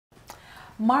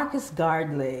Marcus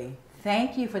Gardley,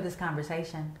 thank you for this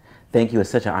conversation. Thank you.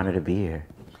 It's such an honor to be here.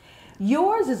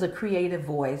 Yours is a creative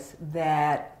voice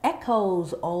that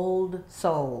echoes old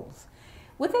souls.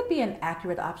 Would that be an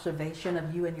accurate observation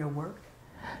of you and your work?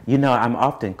 You know, I'm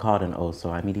often called an old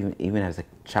soul. I mean, even as a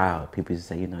child, people used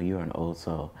to say, you know, you're an old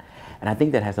soul. And I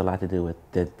think that has a lot to do with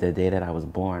the day that I was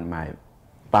born. My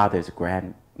father's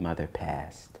grandmother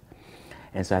passed.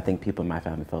 And so I think people in my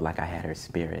family felt like I had her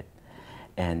spirit.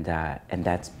 And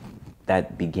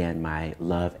that began my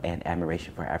love and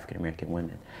admiration for African-American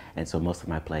women. And so most of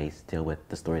my plays deal with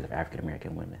the stories of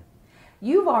African-American women.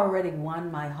 You've already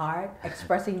won my heart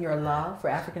expressing your love for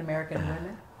African-American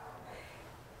women.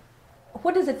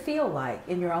 What does it feel like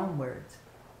in your own words?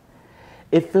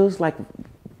 It feels like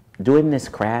doing this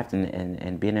craft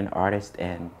and being an artist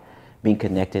and being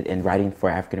connected and writing for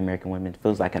African-American women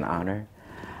feels like an honor.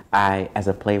 As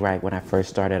a playwright, when I first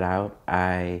started out,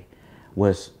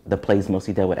 the plays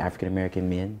mostly dealt with African-American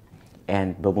men.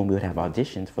 But when we would have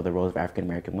auditions for the roles of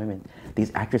African-American women,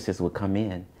 these actresses would come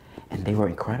in and they were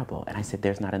incredible. And I said,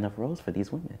 there's not enough roles for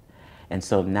these women. And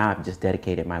so now I've just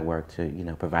dedicated my work to, you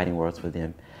know, providing roles for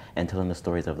them and telling the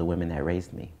stories of the women that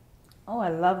raised me. Oh, I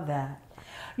love that.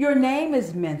 Your name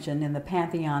is mentioned in the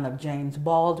pantheon of James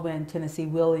Baldwin, Tennessee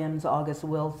Williams, August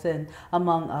Wilson,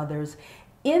 among others.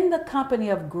 In the company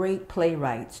of great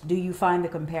playwrights, do you find the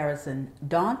comparison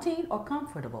daunting or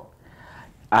comfortable?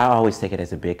 I always take it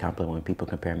as a big compliment when people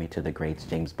compare me to the greats,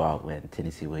 James Baldwin,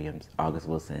 Tennessee Williams, August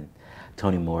Wilson,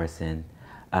 Toni Morrison.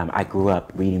 I grew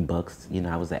up reading books. You know,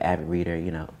 I was an avid reader.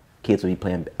 You know, kids would be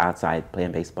playing outside,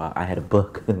 playing baseball. I had a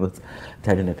book that was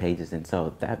turning the pages. And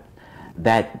so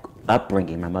that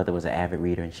upbringing, my mother was an avid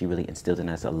reader, and she really instilled in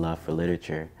us a love for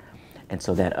literature. And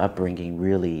so that upbringing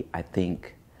really, I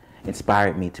think,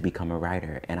 inspired me to become a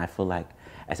writer. And I feel like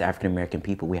as African-American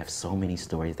people, we have so many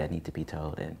stories that need to be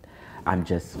told. And I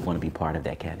just want to be part of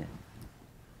that canon.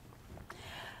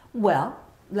 Well,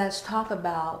 let's talk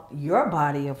about your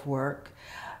body of work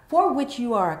for which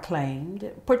you are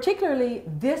acclaimed, particularly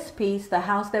this piece, The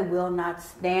House That Will Not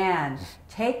Stand.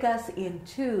 Take us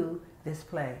into this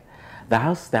play. The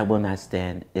House That Will Not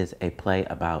Stand is a play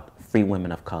about free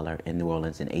women of color in New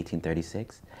Orleans in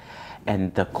 1836.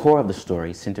 And the core of the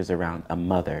story centers around a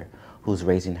mother who's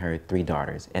raising her 3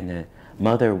 daughters. And the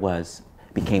mother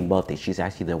became wealthy. She's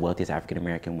actually the wealthiest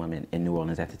African-American woman in New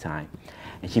Orleans at the time.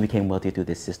 And she became wealthy through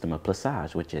this system of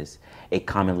plissage, which is a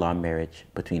common law marriage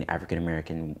between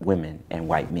African-American women and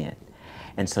white men.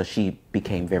 And so she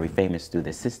became very famous through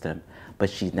this system,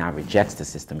 but she now rejects the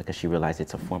system because she realized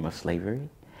it's a form of slavery.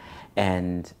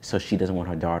 And so she doesn't want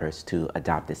her daughters to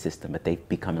adopt the system, but they've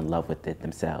become in love with it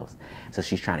themselves. So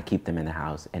she's trying to keep them in the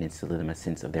house and instill in them a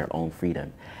sense of their own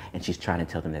freedom. And she's trying to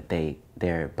tell them that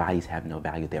their bodies have no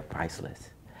value, they're priceless.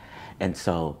 And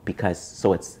so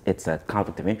it's a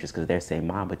conflict of interest because they're saying,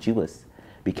 Mom, but you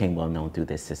became well known through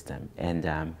this system. And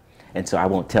so I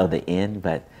won't tell the end,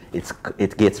 but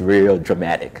it gets real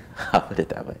dramatic. I'll put it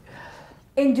that way.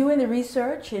 In doing the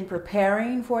research and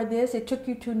preparing for this, it took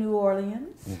you to New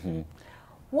Orleans. Mm-hmm.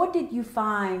 What did you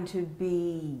find to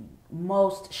be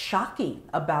most shocking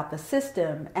about the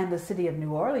system and the city of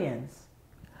New Orleans?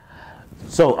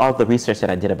 So all the research that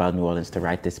I did about New Orleans to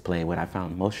write this play, what I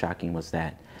found most shocking was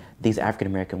that these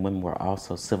African-American women were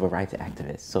also civil rights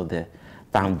activists. So the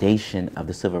foundation of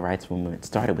the civil rights movement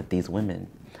started with these women.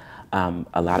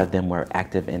 A lot of them were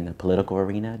active in the political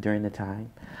arena during the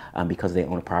time. Because they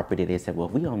owned property, they said, well,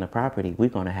 if we own the property, we're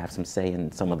going to have some say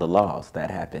in some of the laws that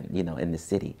happen, you know, in the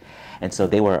city. And so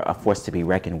they were a force to be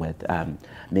reckoned with.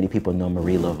 Many people know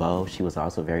Marie Laveau. She was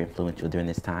also very influential during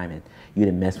this time, and you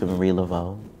didn't mess with Marie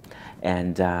Laveau.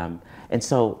 And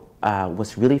so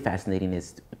what's really fascinating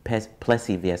is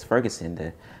Plessy v.S. Ferguson,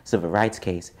 the civil rights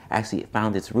case, actually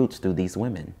found its roots through these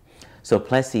women. So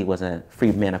Plessy was a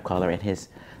free man of color, and his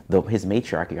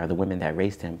matriarchy, or the women that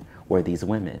raised him, were these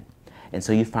women. And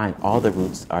so you find all the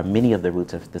roots, or many of the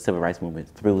roots of the civil rights movement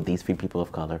through these free people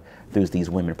of color, through these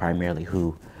women primarily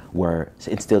who were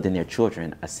instilled in their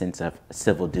children a sense of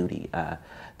civil duty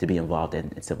to be involved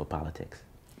in civil politics.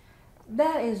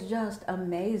 That is just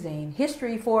amazing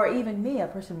history for even me, a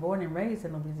person born and raised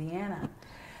in Louisiana.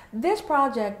 This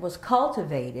project was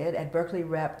cultivated at Berkeley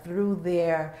Rep through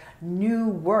their new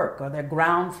work, or their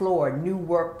ground floor new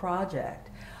work project.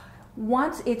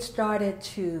 Once it started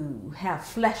to have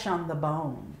flesh on the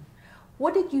bone,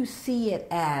 what did you see it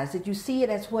as? Did you see it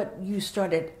as what you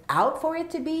started out for it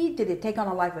to be? Did it take on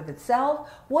a life of itself?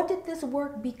 What did this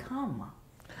work become?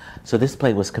 So this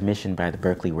play was commissioned by the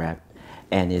Berkeley Rep,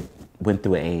 and it went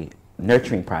through a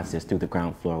nurturing process through the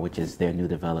ground floor, which is their new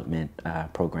development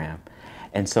program.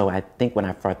 And so I think when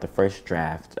I brought the first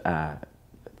draft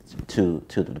to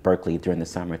Berkeley during the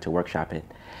summer to workshop it,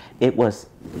 it was,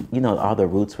 all the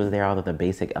roots were there, all of the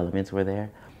basic elements were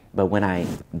there. But when I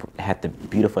had the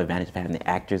beautiful advantage of having the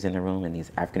actors in the room and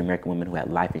these African American women who had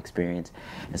life experience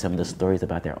and some of the stories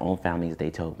about their own families they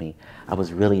told me, I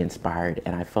was really inspired,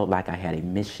 and I felt like I had a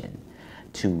mission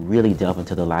to really delve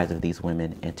into the lives of these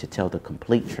women and to tell the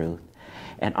complete truth,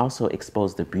 and also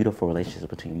expose the beautiful relationships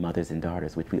between mothers and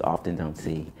daughters, which we often don't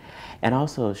see, and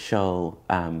also show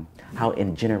how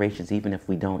in generations, even if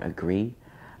we don't agree,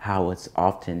 how it's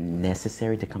often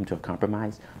necessary to come to a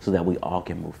compromise so that we all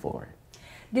can move forward.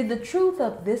 Did the truth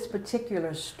of this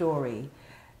particular story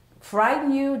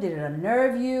frighten you? Did it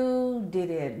unnerve you? Did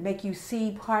it make you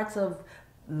see parts of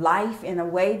life in a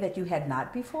way that you had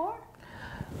not before?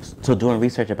 So doing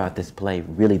research about this play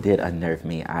really did unnerve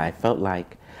me. I felt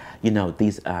like,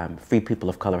 these free people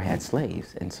of color had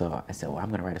slaves. And so I said, well, I'm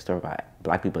going to write a story about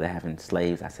black people that having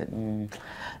slaves. I said,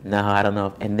 no, I don't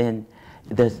know. And then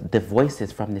the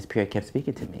voices from this period kept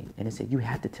speaking to me, and it said, you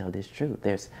have to tell this truth.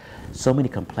 There's so many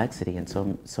complexity and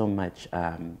so much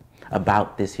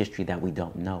about this history that we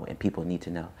don't know and people need to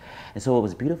know. And so what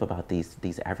was beautiful about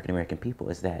these African American people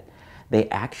is that they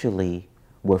actually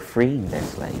were freeing their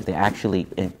slaves. They actually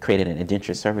created an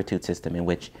indentured servitude system in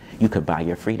which you could buy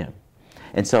your freedom.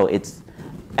 And so it's,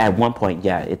 at one point,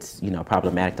 yeah, it's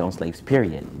problematic to own slaves,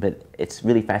 period. But it's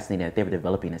really fascinating that they were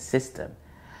developing a system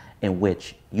in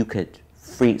which you could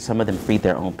free, some of them freed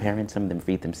their own parents, some of them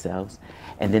freed themselves,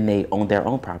 and then they owned their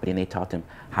own property, and they taught them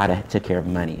how to take care of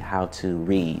money, how to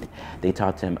read. They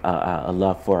taught them a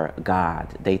love for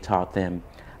God. They taught them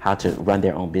how to run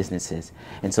their own businesses.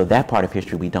 And so that part of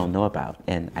history we don't know about,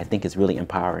 and I think it's really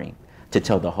empowering to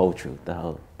tell the whole truth,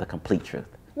 the complete truth.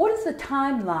 What is the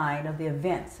timeline of the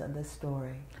events of this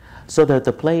story? So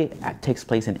the play takes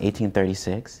place in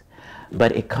 1836,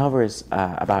 but it covers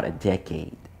about a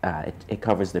decade. It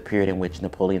covers the period in which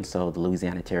Napoleon sold the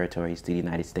Louisiana territories to the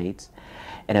United States,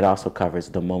 and it also covers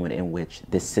the moment in which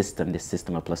this system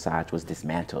of Plaçage was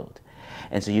dismantled.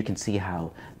 And so you can see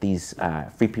how these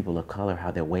free people of color,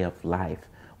 how their way of life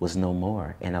was no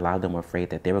more, and a lot of them were afraid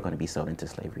that they were going to be sold into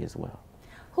slavery as well.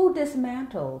 Who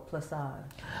dismantled Plaçage?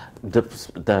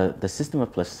 The system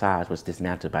of Plaçage was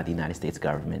dismantled by the United States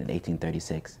government in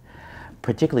 1836,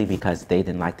 particularly because they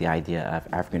didn't like the idea of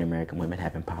African American women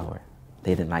having power.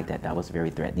 They didn't like that. That was very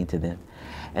threatening to them.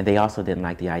 And they also didn't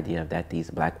like the idea that these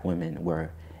black women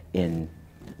were in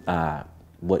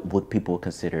what people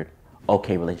considered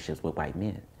okay relationships with white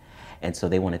men. And so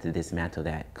they wanted to dismantle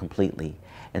that completely.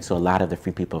 And so a lot of the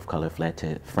free people of color fled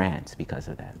to France because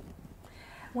of that.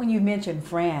 When you mentioned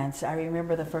France, I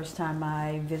remember the first time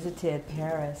I visited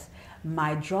Paris,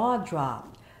 my jaw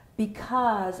dropped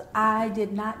because I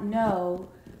did not know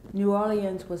New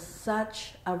Orleans was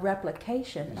such a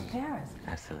replication of Paris.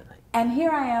 Absolutely. And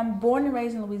here I am, born and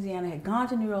raised in Louisiana, had gone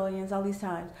to New Orleans all these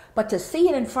times, but to see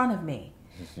it in front of me,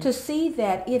 to see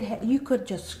that you could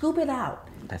just scoop it out.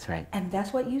 That's right. And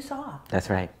that's what you saw. That's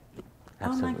right.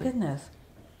 Absolutely. Oh my goodness.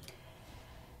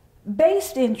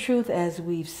 Based in truth, as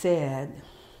we've said,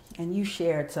 and you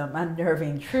shared some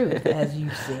unnerving truth, as you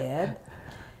said,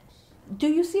 do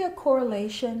you see a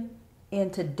correlation in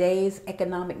today's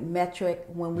economic metric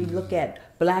when we look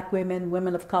at black women,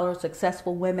 women of color,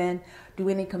 successful women? Do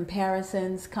any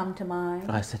comparisons come to mind?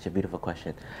 Oh, that's such a beautiful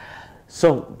question.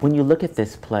 So when you look at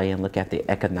this play and look at the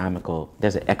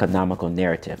there's an economical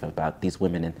narrative about these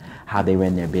women and how they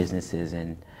ran their businesses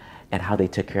and how they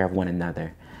took care of one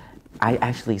another. I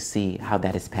actually see how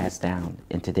that is passed down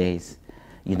in today's,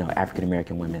 African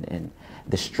American women, and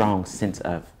the strong sense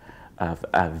of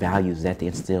values that they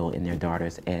instill in their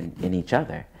daughters and in each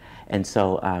other. And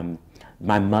so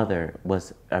my mother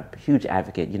was a huge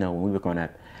advocate. When we were growing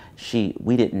up,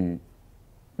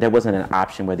 there wasn't an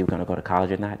option whether you were going to go to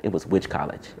college or not. It was which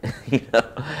college,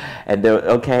 And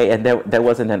there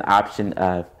wasn't an option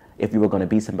of if you were going to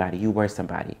be somebody, you were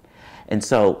somebody. And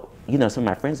so, some of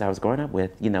my friends I was growing up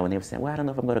with, and they were saying, well, I don't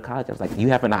know if I'm going to college. I was like, you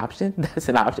have an option? That's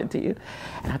an option to you?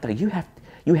 And I thought, you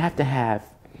have to have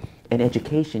an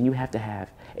education. You have to have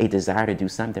a desire to do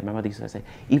something. My mother used to say,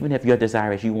 even if your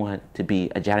desire is you want to be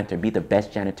a janitor, be the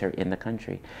best janitor in the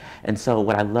country. And so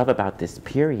what I love about this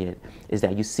period is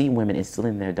that you see women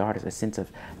instilling in their daughters a sense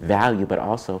of value, but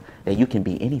also that you can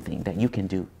be anything, that you can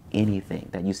do anything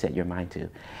that you set your mind to.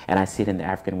 And I see it in the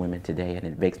African women today, and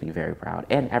it makes me very proud.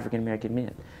 And African American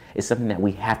men. It's something that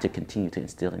we have to continue to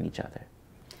instill in each other.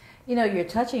 You're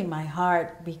touching my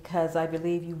heart because I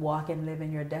believe you walk and live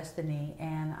in your destiny.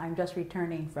 And I'm just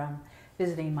returning from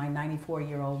visiting my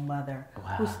 94-year-old mother,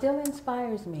 wow, who still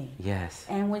inspires me. Yes.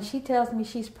 And when she tells me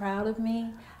she's proud of me,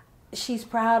 she's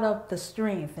proud of the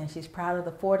strength and she's proud of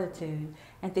the fortitude.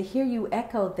 And to hear you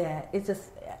echo that,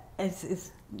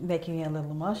 it's making me a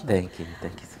little emotional. Thank you so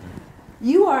much.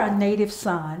 You are a native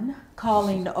son,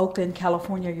 calling Oakland,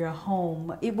 California your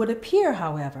home. It would appear,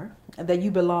 however, that you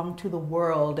belong to the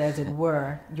world, as it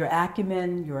were. Your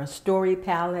acumen, your story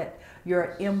palette,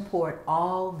 your import,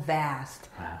 all vast.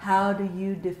 Wow. How do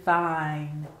you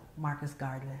define Marcus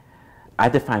Gardley? I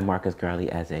define Marcus Gardley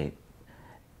as a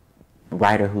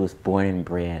writer who was born and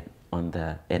bred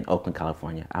in Oakland,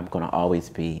 California. I'm going to always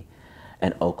be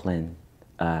an Oakland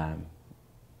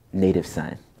native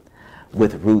son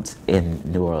with roots in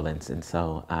New Orleans. And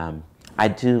so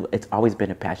it's always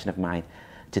been a passion of mine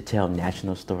to tell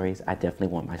national stories. I definitely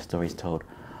want my stories told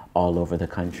all over the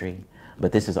country,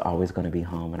 but this is always going to be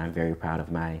home, and I'm very proud of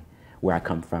where I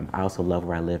come from. I also love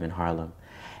where I live in Harlem.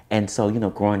 And so,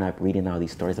 growing up, reading all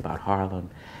these stories about Harlem,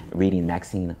 reading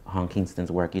Maxine Hong Kingston's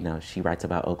work, she writes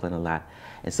about Oakland a lot.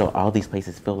 And so all these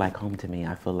places feel like home to me.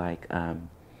 I feel like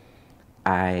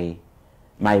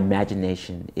my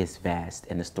imagination is vast,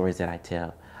 and the stories that I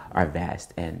tell are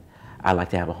vast, and I like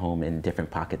to have a home in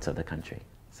different pockets of the country.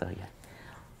 So, yeah.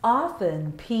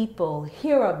 Often people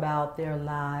hear about their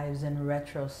lives in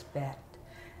retrospect,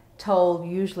 told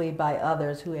usually by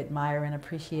others who admire and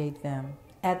appreciate them.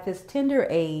 At this tender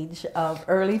age of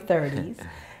early 30s,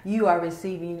 you are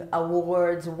receiving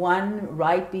awards, one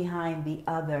right behind the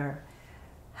other.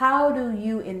 How do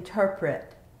you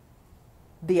interpret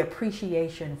the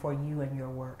appreciation for you and your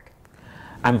work?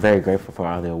 I'm very grateful for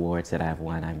all the awards that I've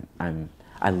won.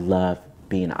 I love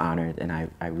being honored, and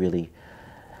I really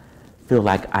feel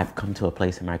like I've come to a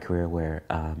place in my career where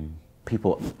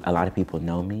a lot of people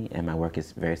know me, and my work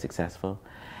is very successful.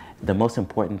 The most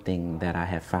important thing that I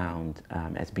have found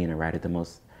as being a writer,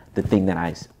 the thing that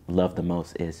I love the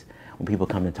most is when people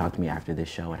come and talk to me after this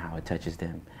show and how it touches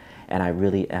them. And I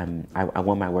really I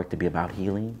want my work to be about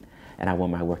healing, and I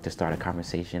want my work to start a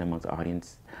conversation amongst the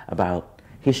audience about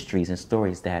histories and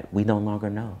stories that we no longer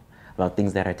know, about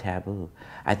things that are taboo.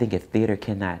 I think if theater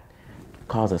cannot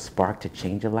cause a spark to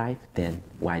change a life, then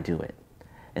why do it?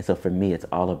 And so for me, it's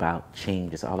all about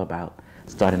change. It's all about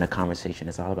starting a conversation.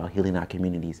 It's all about healing our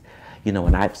communities.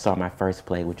 When I saw my first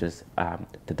play, which was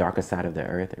The Darker Side of the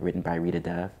Earth, written by Rita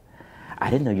Dove, I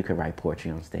didn't know you could write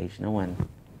poetry on stage.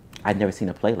 I'd never seen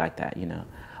a play like that,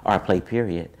 or a play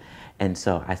period. And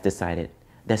so I decided,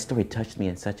 that story touched me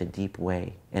in such a deep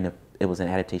way, and it was an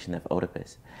adaptation of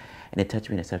Oedipus. And it touched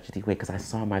me in such a deep way because I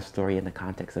saw my story in the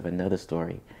context of another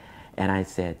story. And I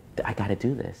said, I got to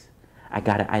do this.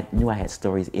 I knew I had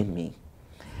stories in me.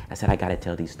 I said, I got to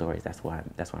tell these stories. That's why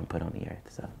I'm put on the earth.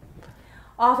 So,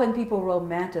 often people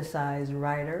romanticize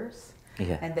writers,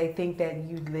 yeah. And they think that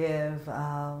you live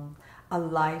a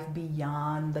life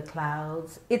beyond the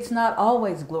clouds. It's not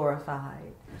always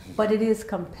glorified, but it is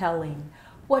compelling.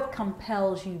 What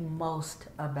compels you most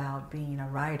about being a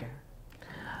writer?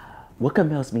 What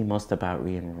compels me most about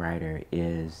being a writer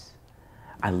is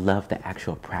I love the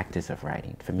actual practice of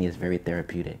writing. For me, it's very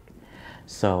therapeutic.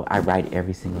 So I write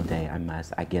every single day.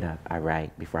 I get up, I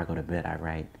write. Before I go to bed, I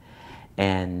write.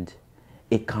 And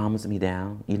it calms me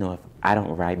down. If I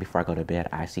don't write before I go to bed,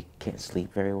 I actually can't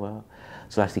sleep very well.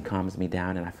 So it actually calms me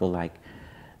down, and I feel like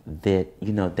that,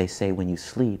 they say when you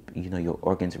sleep, your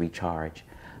organs recharge.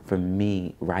 For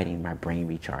me, writing, my brain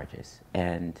recharges.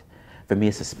 And for me,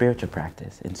 it's a spiritual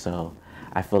practice. And so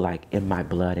I feel like in my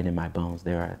blood and in my bones,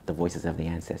 there are the voices of the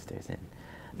ancestors. And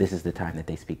this is the time that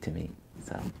they speak to me.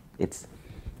 So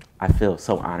I feel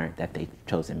so honored that they've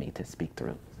chosen me to speak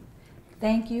through.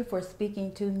 Thank you for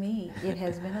speaking to me. It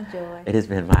has been a joy. It has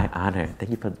been my honor.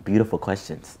 Thank you for the beautiful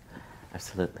questions.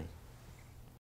 Absolutely.